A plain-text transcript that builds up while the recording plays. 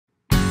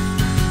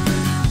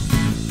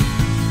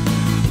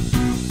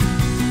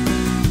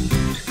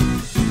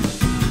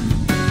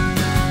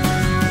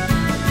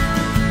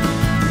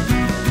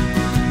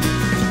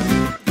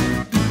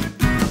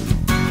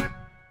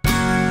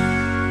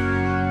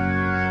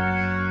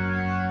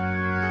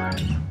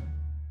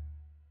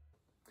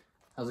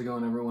How's it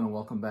going, everyone, and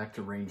welcome back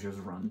to Rangers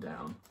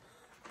Rundown.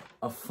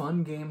 A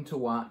fun game to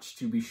watch,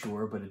 to be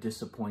sure, but a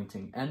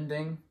disappointing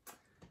ending.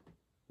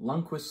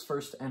 Lundqvist's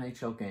first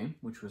NHL game,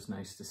 which was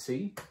nice to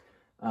see.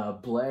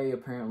 Blais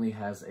apparently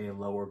has a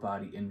lower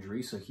body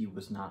injury, so he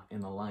was not in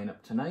the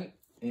lineup tonight.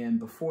 And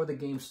before the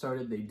game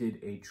started, they did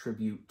a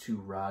tribute to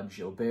Rod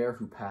Gilbert,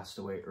 who passed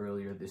away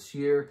earlier this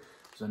year.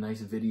 It was a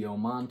nice video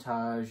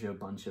montage, a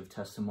bunch of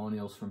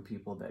testimonials from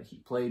people that he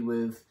played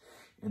with,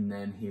 and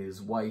then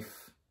his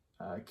wife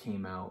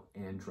came out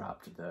and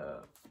dropped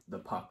the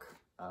puck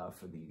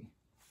for the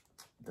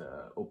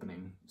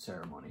opening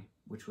ceremony,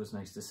 which was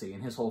nice to see.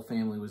 And his whole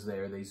family was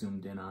there. They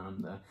zoomed in on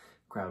him. The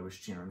crowd was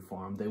cheering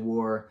for him. They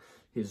wore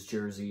his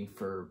jersey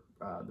for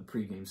the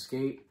pregame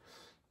skate,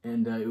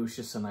 and it was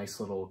just a nice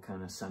little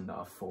kind of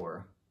send-off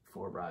for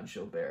Rod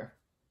Gilbert.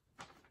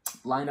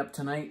 Lineup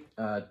tonight,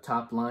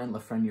 top line,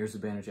 Lafreniere,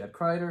 Zibanejad,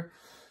 Kreider,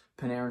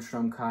 Panarin,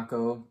 Strome,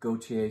 Kakko,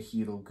 Gauthier,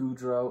 Hedl,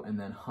 Goudreau, and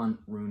then Hunt,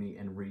 Rooney,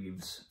 and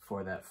Reeves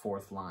for that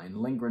fourth line.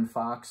 Lindgren,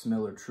 Fox,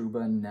 Miller,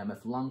 Trouba,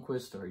 Nemeth,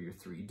 Lundqvist are your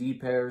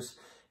 3D pairs,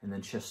 and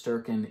then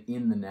Shesterkin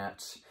in the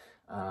net.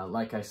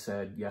 Like I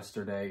said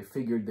yesterday,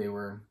 figured they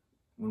were,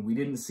 when we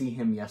didn't see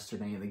him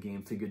yesterday in the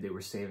game, figured they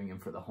were saving him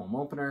for the home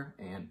opener,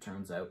 and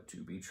turns out to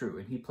be true,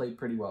 and he played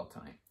pretty well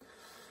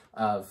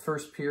tonight.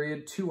 First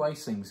period, 2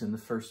 icings in the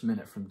first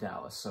minute from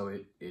Dallas, so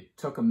it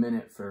took a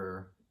minute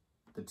for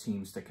the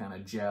teams to kind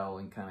of gel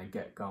and kind of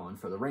get going.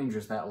 For the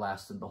Rangers, that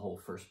lasted the whole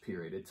first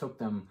period. It took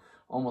them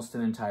almost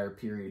an entire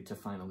period to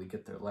finally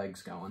get their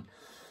legs going.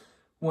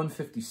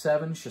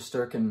 1:57,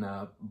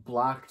 Shesterkin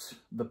blocked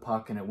the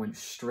puck and it went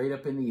straight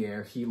up in the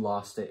air. He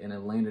lost it and it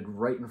landed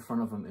right in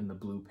front of him in the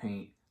blue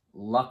paint.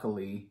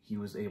 Luckily, he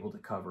was able to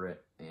cover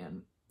it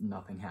and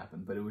nothing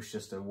happened. But it was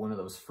just one of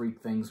those freak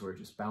things where it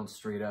just bounced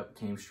straight up,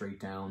 came straight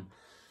down.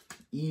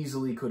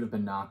 Easily could have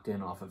been knocked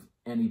in off of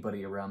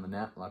anybody around the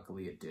net.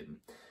 Luckily, it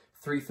didn't.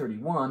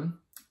 3:31,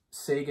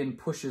 Seguin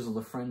pushes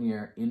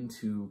Lafreniere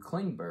into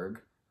Klingberg,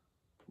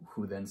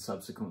 who then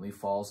subsequently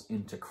falls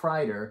into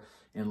Kreider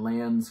and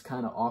lands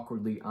kind of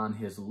awkwardly on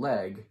his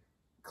leg.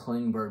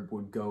 Klingberg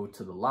would go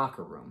to the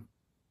locker room.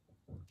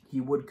 He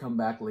would come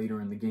back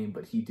later in the game,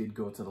 but he did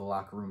go to the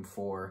locker room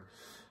for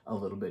a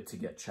little bit to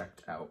get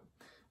checked out.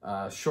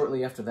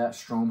 Shortly after that,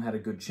 Strome had a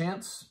good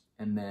chance,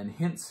 and then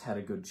Hintz had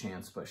a good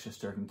chance, but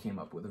Shesterkin came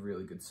up with a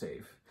really good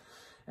save.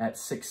 At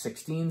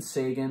 6:16,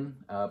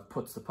 Seguin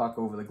puts the puck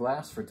over the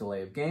glass for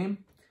delay of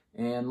game,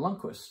 and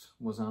Lundqvist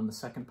was on the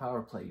second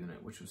power play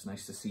unit, which was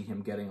nice to see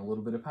him getting a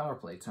little bit of power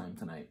play time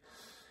tonight.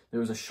 There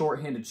was a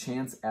shorthanded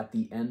chance at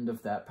the end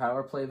of that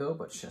power play, though,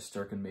 but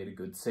Shesterkin made a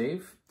good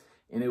save.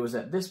 And it was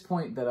at this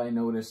point that I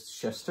noticed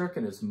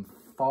Shesterkin is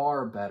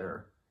far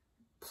better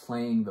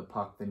playing the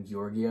puck than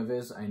Georgiev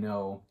is. I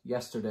know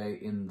yesterday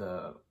in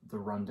the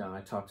rundown,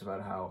 I talked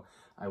about how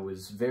I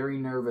was very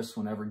nervous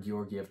whenever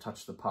Georgiev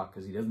touched the puck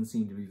because he doesn't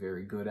seem to be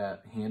very good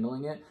at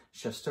handling it.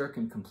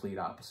 Shesterkin, complete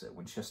opposite.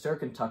 When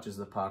Shesterkin touches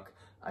the puck,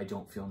 I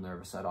don't feel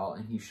nervous at all,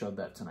 and he showed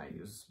that tonight. He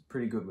was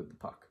pretty good with the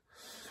puck.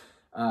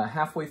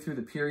 Halfway through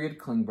the period,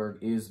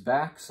 Klingberg is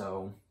back,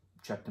 so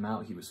checked him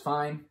out. He was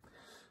fine.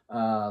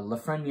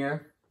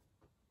 Lafreniere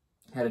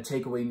had a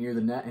takeaway near the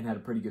net and had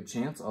a pretty good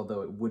chance,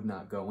 although it would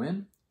not go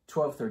in.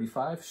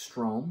 12:35,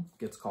 Strome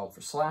gets called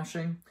for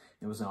slashing.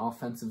 It was an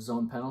offensive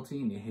zone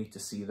penalty, and you hate to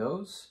see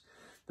those.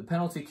 The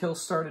penalty kill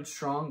started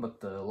strong, but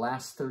the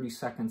last 30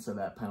 seconds of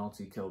that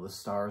penalty kill, the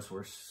Stars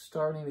were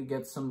starting to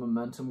get some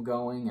momentum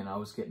going, and I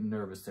was getting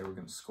nervous they were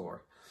going to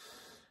score.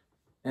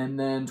 And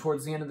then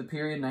towards the end of the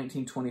period,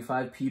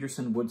 19:25,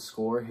 Peterson would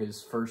score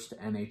his first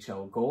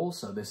NHL goal.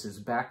 So this is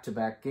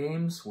back-to-back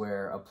games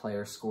where a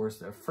player scores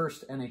their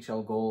first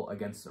NHL goal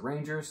against the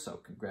Rangers. So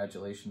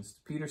congratulations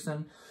to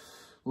Peterson.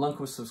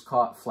 Lundqvist was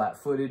caught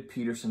flat-footed.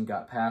 Peterson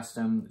got past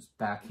him, his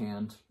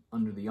backhand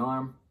under the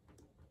arm.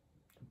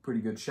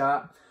 Pretty good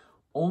shot.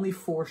 Only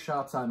 4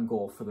 shots on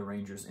goal for the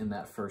Rangers in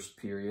that first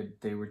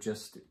period. They were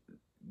just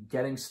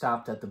getting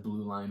stopped at the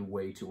blue line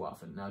way too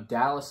often. Now,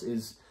 Dallas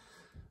is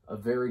a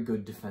very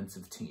good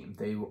defensive team.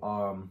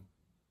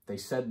 They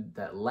said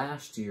that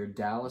last year,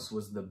 Dallas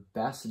was the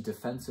best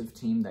defensive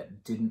team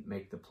that didn't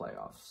make the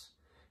playoffs.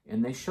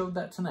 And they showed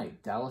that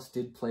tonight. Dallas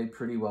did play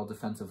pretty well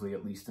defensively,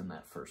 at least in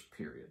that first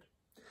period.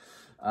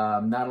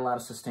 Not a lot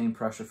of sustained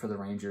pressure for the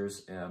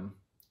Rangers.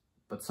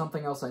 But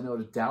something else I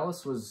noticed,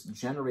 Dallas was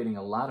generating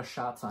a lot of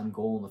shots on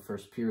goal in the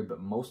first period,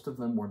 but most of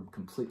them were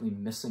completely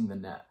missing the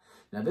net.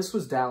 Now, this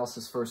was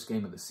Dallas's first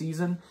game of the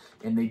season,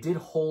 and they did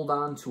hold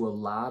on to a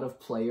lot of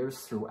players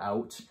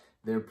throughout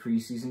their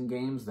preseason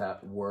games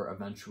that were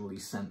eventually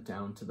sent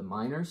down to the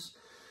minors.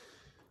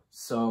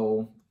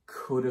 So,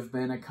 could have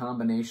been a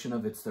combination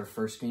of it's their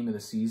first game of the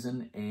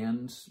season,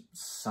 and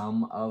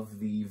some of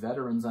the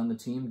veterans on the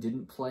team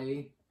didn't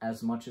play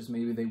as much as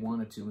maybe they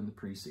wanted to in the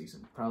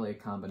preseason. Probably a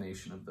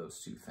combination of those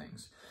two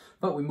things.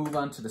 But we move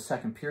on to the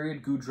second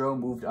period. Goudreau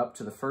moved up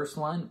to the first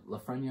line.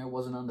 Lafreniere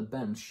wasn't on the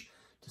bench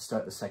to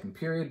start the second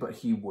period, but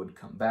he would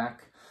come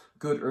back.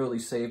 Good early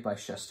save by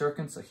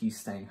Shesterkin, so he's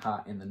staying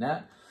hot in the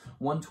net.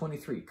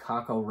 123,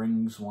 Kakko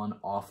rings one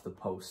off the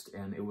post,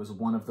 and it was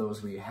one of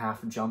those where you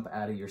half jump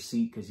out of your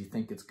seat because you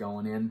think it's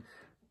going in.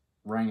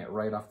 Rang it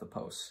right off the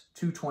post.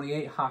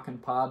 228,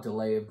 Hakanpää,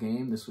 delay of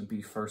game. This would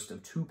be first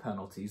of 2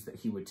 penalties that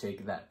he would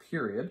take that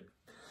period.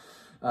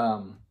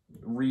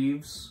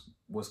 Reeves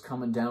was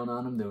coming down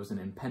on him. There was an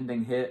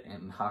impending hit,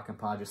 and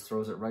Hakanpää just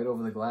throws it right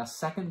over the glass.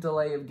 Second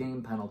delay of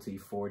game penalty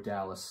for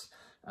Dallas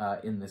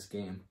in this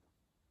game.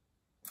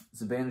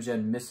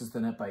 Zibanejad misses the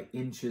net by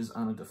inches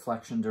on a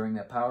deflection during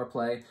that power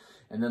play,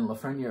 and then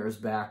Lafreniere is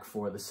back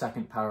for the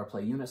second power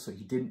play unit, so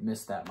he didn't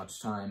miss that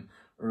much time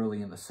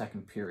early in the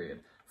second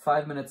period.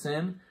 5 minutes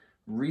in,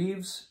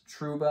 Reeves,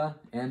 Trouba,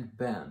 and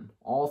Ben,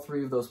 all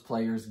 3 of those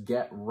players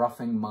get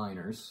roughing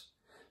minors.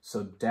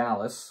 So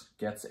Dallas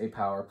gets a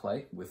power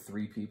play with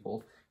 3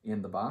 people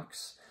in the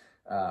box.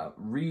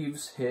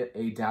 Reeves hit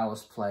a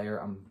Dallas player.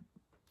 I'm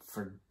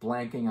for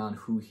blanking on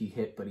who he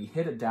hit, but he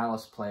hit a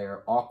Dallas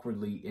player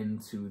awkwardly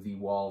into the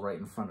wall right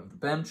in front of the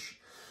bench.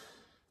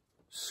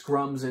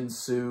 Scrums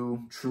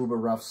ensue. Trouba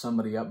roughs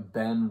somebody up.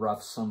 Ben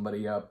roughs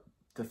somebody up.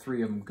 The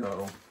 3 of them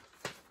go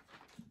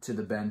to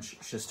the bench.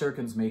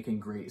 Shesterkin's making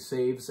great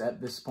saves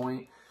at this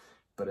point,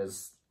 but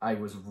as I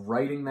was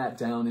writing that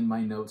down in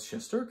my notes,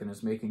 Shesterkin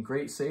is making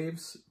great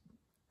saves.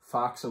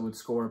 Faksa would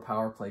score a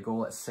power play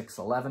goal at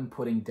 6:11,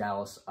 putting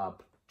Dallas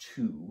up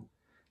 2-0.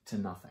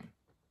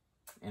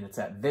 And it's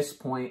at this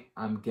point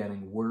I'm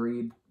getting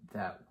worried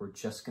that we're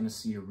just going to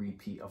see a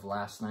repeat of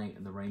last night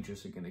and the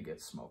Rangers are going to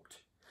get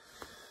smoked.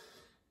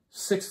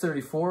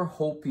 6:34,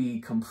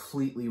 Holtby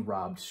completely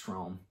robbed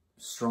Strome.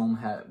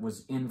 Strome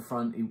was in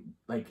front.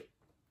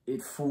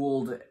 It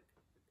fooled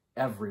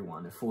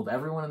everyone. It fooled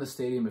everyone in the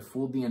stadium. It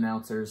fooled the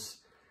announcers.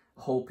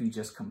 Holtby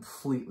just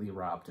completely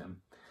robbed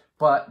him.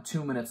 But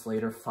 2 minutes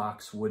later,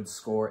 Fox would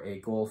score a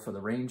goal for the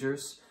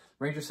Rangers.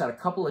 Rangers had a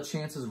couple of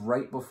chances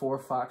right before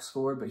Fox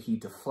scored, but he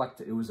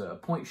deflected. It was a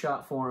point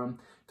shot for him,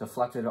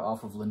 deflected it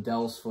off of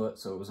Lindell's foot,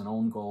 so it was an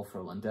own goal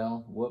for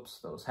Lindell. Whoops,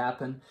 those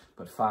happen.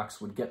 But Fox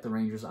would get the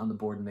Rangers on the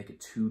board and make it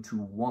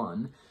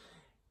 2-1.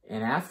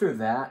 And after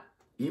that,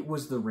 it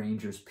was the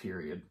Rangers'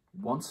 period.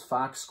 Once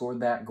Fox scored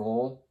that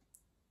goal,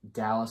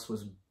 Dallas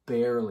was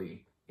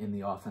barely in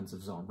the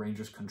offensive zone.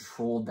 Rangers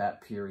controlled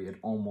that period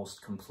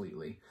almost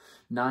completely.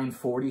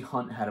 9:40,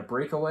 Hunt had a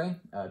breakaway.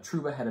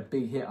 Trouba had a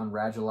big hit on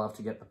Radulov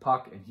to get the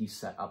puck, and he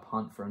set up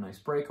Hunt for a nice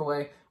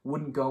breakaway.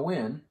 Wouldn't go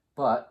in,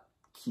 but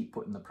keep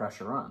putting the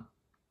pressure on.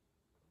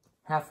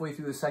 Halfway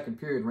through the second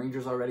period,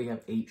 Rangers already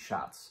have 8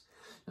 shots.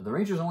 Now, the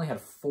Rangers only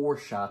had 4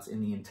 shots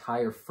in the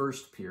entire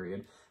first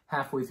period.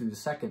 Halfway through the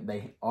second,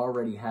 they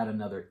already had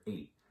another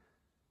 8,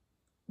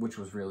 which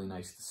was really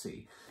nice to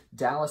see.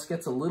 Dallas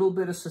gets a little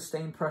bit of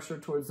sustained pressure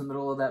towards the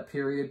middle of that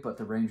period, but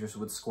the Rangers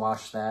would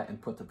squash that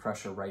and put the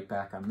pressure right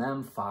back on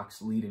them.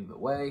 Fox leading the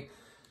way.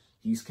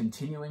 He's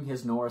continuing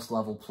his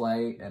Norris-level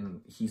play,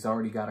 and he's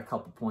already got a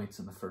couple points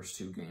in the first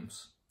 2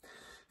 games.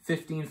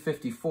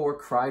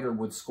 15:54, Kreider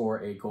would score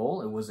a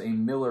goal. It was a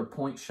Miller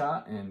point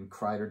shot and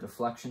Kreider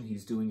deflection.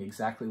 He's doing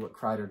exactly what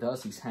Kreider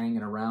does. He's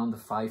hanging around the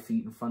 5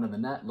 feet in front of the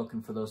net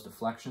looking for those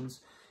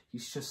deflections.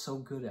 He's just so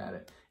good at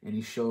it, and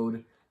he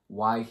showed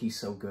why he's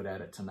so good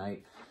at it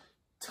tonight,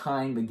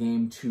 tying the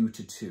game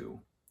 2-2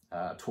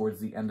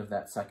 towards the end of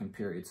that second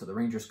period. So the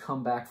Rangers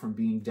come back from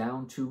being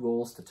down 2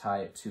 goals to tie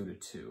it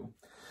 2-2.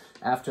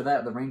 After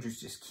that, the Rangers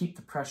just keep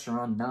the pressure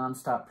on,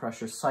 nonstop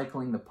pressure,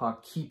 cycling the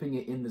puck, keeping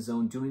it in the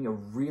zone, doing a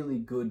really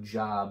good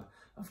job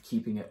of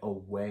keeping it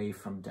away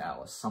from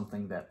Dallas,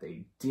 something that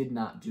they did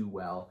not do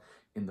well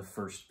in the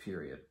first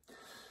period.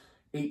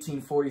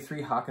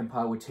 18:43,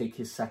 Hakanpää would take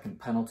his second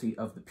penalty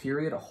of the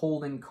period, a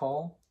holding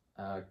call.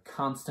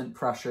 Constant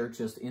pressure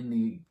just in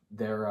the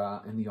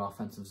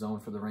offensive zone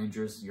for the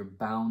Rangers. You're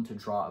bound to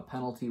draw a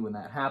penalty when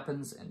that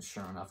happens, and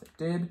sure enough, it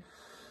did.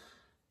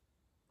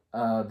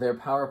 Their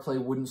power play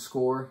wouldn't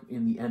score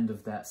in the end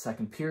of that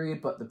second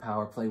period, but the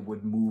power play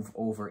would move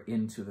over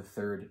into the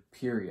third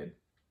period.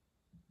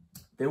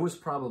 There was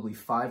probably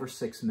 5 or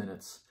 6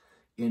 minutes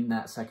in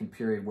that second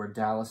period where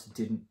Dallas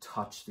didn't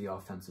touch the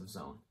offensive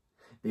zone.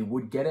 They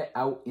would get it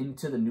out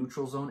into the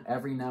neutral zone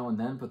every now and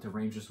then, but the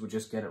Rangers would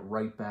just get it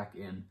right back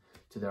in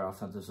to their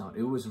offensive zone.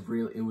 It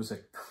was a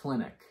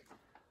clinic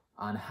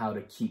on how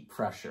to keep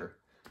pressure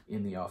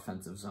in the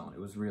offensive zone. It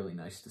was really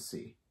nice to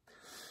see.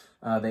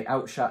 They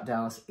outshot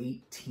Dallas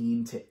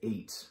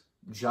 18-8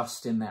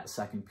 just in that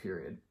second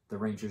period. The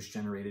Rangers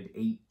generated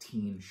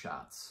 18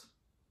 shots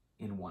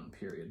in 1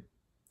 period.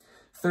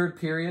 Third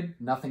period,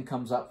 nothing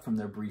comes up from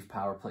their brief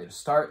power play to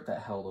start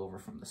that held over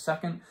from the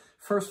second.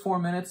 First 4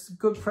 minutes,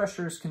 good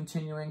pressure is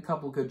continuing,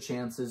 couple good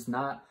chances,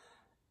 not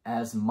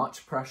as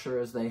much pressure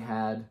as they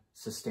had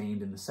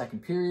sustained in the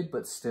second period,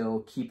 but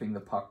still keeping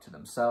the puck to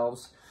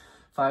themselves.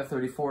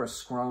 5:34, a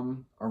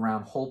scrum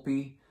around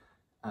Holtby.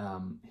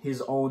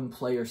 His own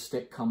player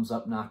stick comes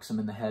up, knocks him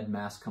in the head,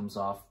 mask comes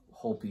off,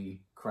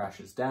 Holtby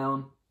crashes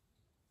down.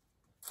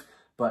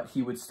 But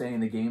he would stay in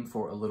the game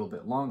for a little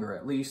bit longer,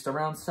 at least.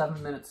 Around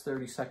 7 minutes,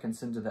 30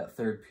 seconds into that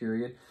third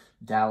period,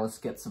 Dallas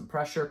gets some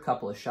pressure,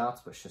 couple of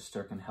shots, but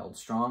Shesterkin held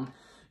strong.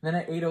 Then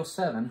at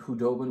 8:07,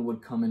 Khudobin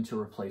would come in to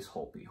replace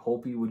Holtby.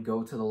 Holtby would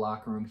go to the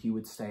locker room. He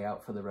would stay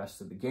out for the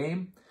rest of the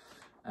game.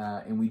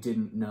 And we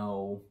didn't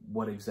know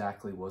what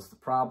exactly was the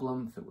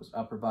problem. If it was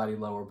upper body,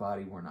 lower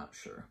body, we're not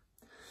sure.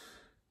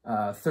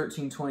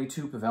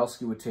 13:22,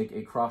 Pavelski would take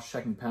a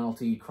cross-checking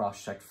penalty,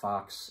 cross-checked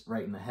Fox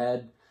right in the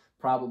head.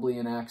 Probably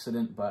an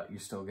accident, but you're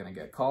still going to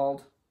get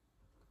called.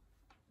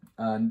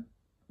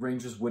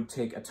 Rangers would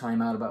take a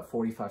timeout about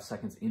 45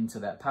 seconds into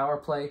that power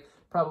play,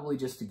 probably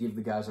just to give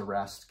the guys a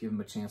rest, give them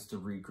a chance to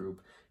regroup,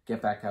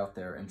 get back out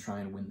there, and try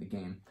and win the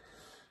game.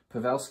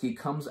 Pavelski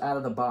comes out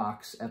of the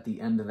box at the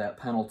end of that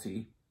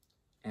penalty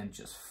and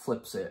just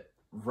flips it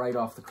right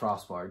off the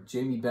crossbar.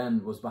 Jamie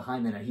Benn was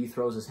behind the net. He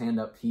throws his hand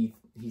up. He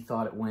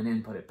thought it went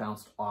in, but it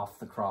bounced off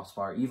the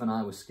crossbar. Even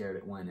I was scared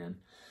it went in,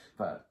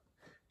 but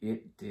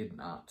it did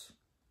not.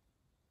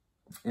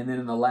 And then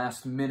in the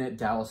last minute,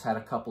 Dallas had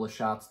a couple of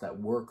shots that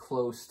were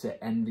close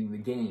to ending the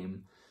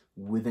game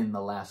within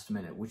the last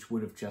minute, which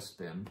would have just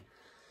been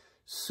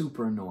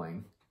super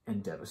annoying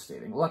and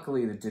devastating.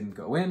 Luckily, it didn't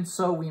go in,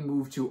 so we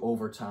moved to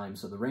overtime.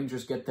 So the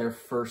Rangers get their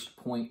first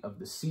point of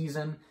the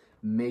season,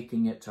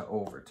 making it to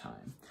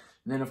overtime.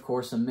 And then, of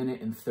course, a minute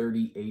and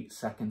 38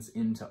 seconds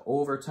into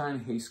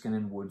overtime,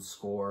 Heiskanen would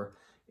score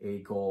a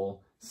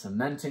goal,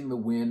 cementing the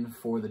win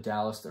for the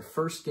Dallas, their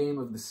first game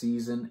of the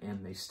season,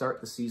 and they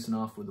start the season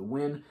off with a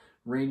win.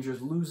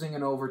 Rangers losing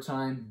in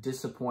overtime,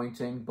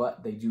 disappointing,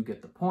 but they do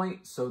get the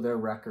point, so their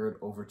record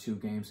over 2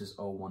 games is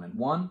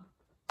 0-1-1.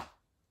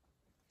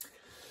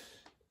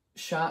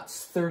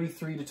 Shots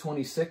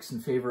 33-26 in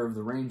favor of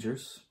the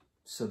Rangers,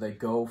 so they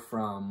go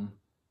from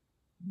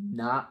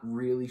not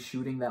really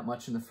shooting that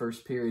much in the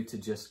first period to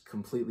just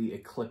completely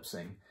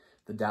eclipsing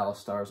the Dallas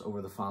Stars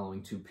over the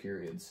following 2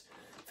 periods.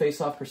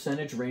 Face-off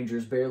percentage,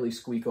 Rangers barely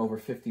squeak over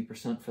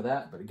 50% for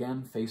that, but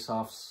again,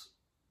 face-offs,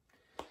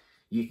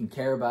 you can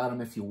care about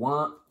them if you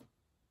want.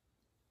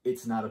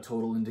 It's not a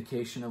total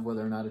indication of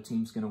whether or not a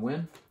team's going to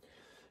win.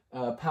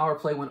 Power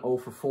play went 0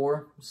 for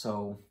 4,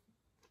 so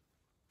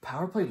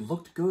power play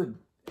looked good.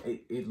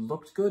 It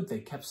looked good. They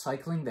kept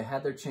cycling. They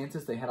had their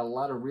chances. They had a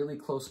lot of really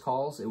close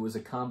calls. It was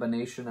a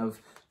combination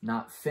of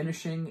not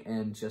finishing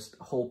and just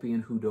Holtby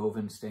and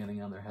Khudobin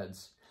standing on their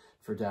heads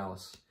for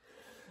Dallas.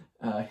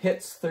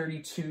 Hits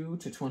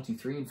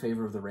 32-23 in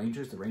favor of the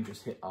Rangers. The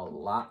Rangers hit a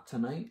lot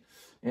tonight.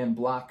 And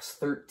blocks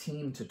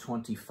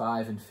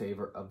 13-25 in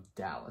favor of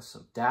Dallas.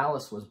 So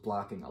Dallas was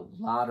blocking a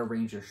lot of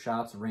Rangers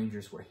shots.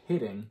 Rangers were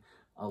hitting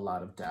a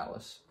lot of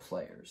Dallas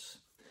players.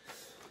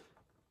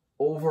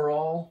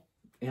 Overall,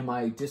 am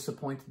I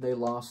disappointed they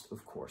lost?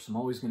 Of course. I'm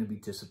always going to be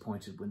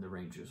disappointed when the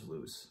Rangers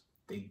lose.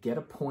 They get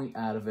a point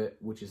out of it,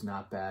 which is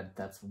not bad.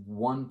 That's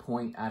 1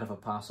 point out of a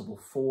possible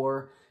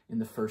 4 in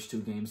the first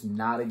 2 games.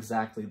 Not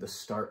exactly the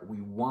start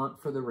we want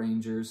for the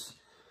Rangers.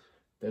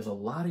 There's a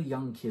lot of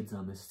young kids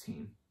on this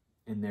team,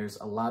 and there's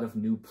a lot of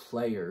new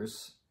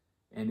players,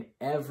 and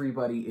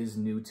everybody is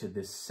new to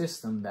this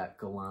system that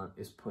Gallant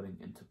is putting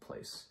into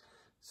place.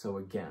 So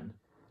again,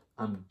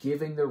 I'm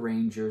giving the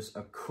Rangers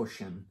a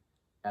cushion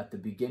at the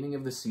beginning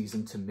of the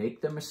season to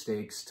make their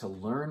mistakes, to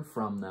learn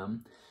from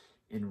them,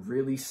 and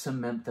really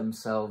cement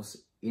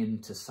themselves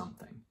into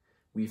something.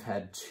 We've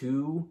had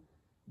 2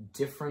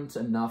 different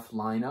enough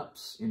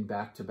lineups in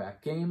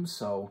back-to-back games,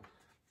 so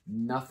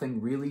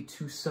nothing really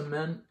to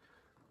cement.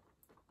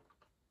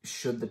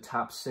 Should the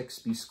top 6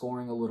 be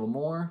scoring a little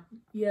more?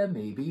 Yeah,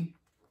 maybe.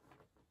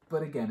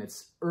 But again,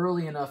 it's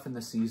early enough in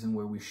the season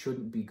where we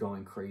shouldn't be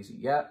going crazy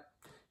yet.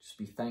 Just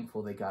be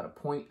thankful they got a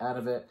point out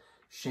of it.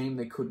 Shame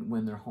they couldn't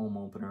win their home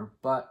opener,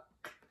 but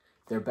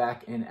they're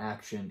back in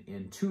action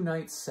in 2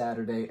 nights,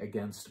 Saturday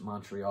against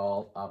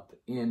Montreal up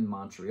in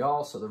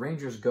Montreal. So the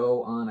Rangers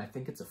go on, I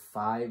think it's a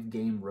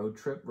 5-game road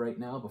trip right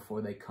now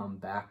before they come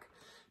back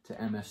to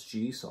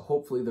MSG. So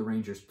hopefully the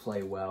Rangers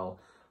play well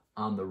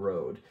on the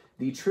road.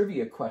 The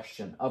trivia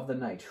question of the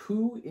night: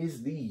 who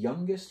is the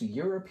youngest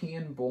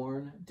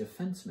European-born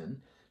defenseman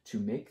to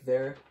make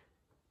their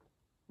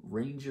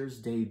Rangers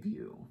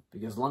debut?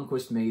 Because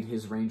Lundqvist made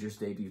his Rangers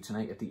debut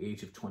tonight at the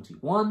age of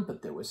 21,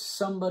 but there was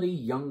somebody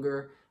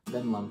younger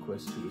than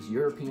Lundqvist who is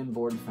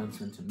European-born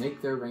defenseman to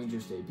make their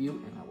Rangers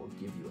debut, and I will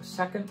give you a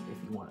second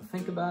if you want to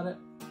think about it.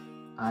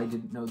 I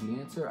didn't know the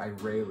answer. I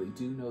rarely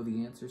do know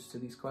the answers to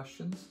these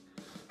questions,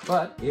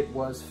 but it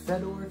was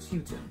Fedor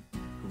Tyutin,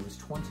 who was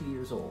 20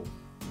 years old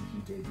when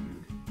he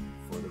debuted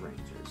for the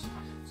Rangers.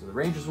 So the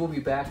Rangers will be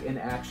back in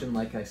action,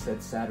 like I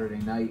said, Saturday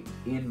night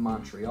in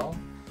Montreal.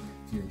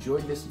 If you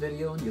enjoyed this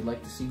video and you'd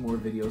like to see more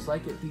videos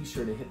like it, be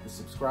sure to hit the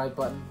subscribe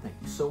button. Thank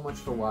you so much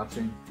for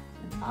watching,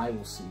 and I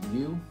will see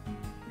you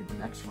in the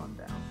next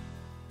rundown.